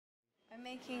I'm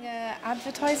making an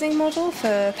advertising model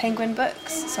for Penguin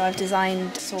Books, so I've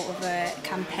designed sort of a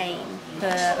campaign for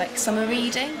like summer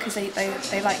reading because they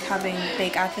like having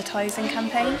big advertising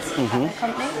campaigns at their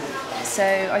company. So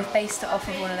I've based it off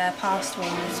of one of their past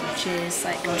ones, which is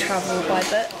like travel by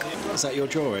book. Is that your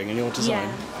drawing and your design?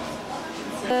 Yeah.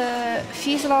 The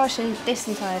fuselage in this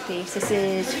entire piece, this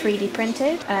is 3D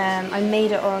printed. I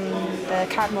made it on the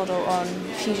CAD model on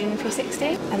Fusion 360,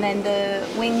 and then the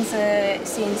wings are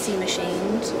CNC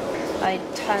machined. I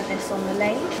turned this on the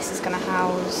lathe. This is going to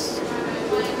house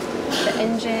the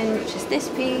engine, which is this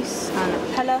piece, and a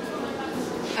propeller.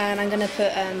 And I'm going to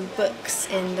put books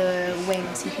in the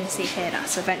wings. You can see here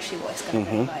that's eventually what it's going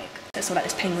to look like. It's all like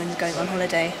this penguin going on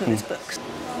holiday with his books.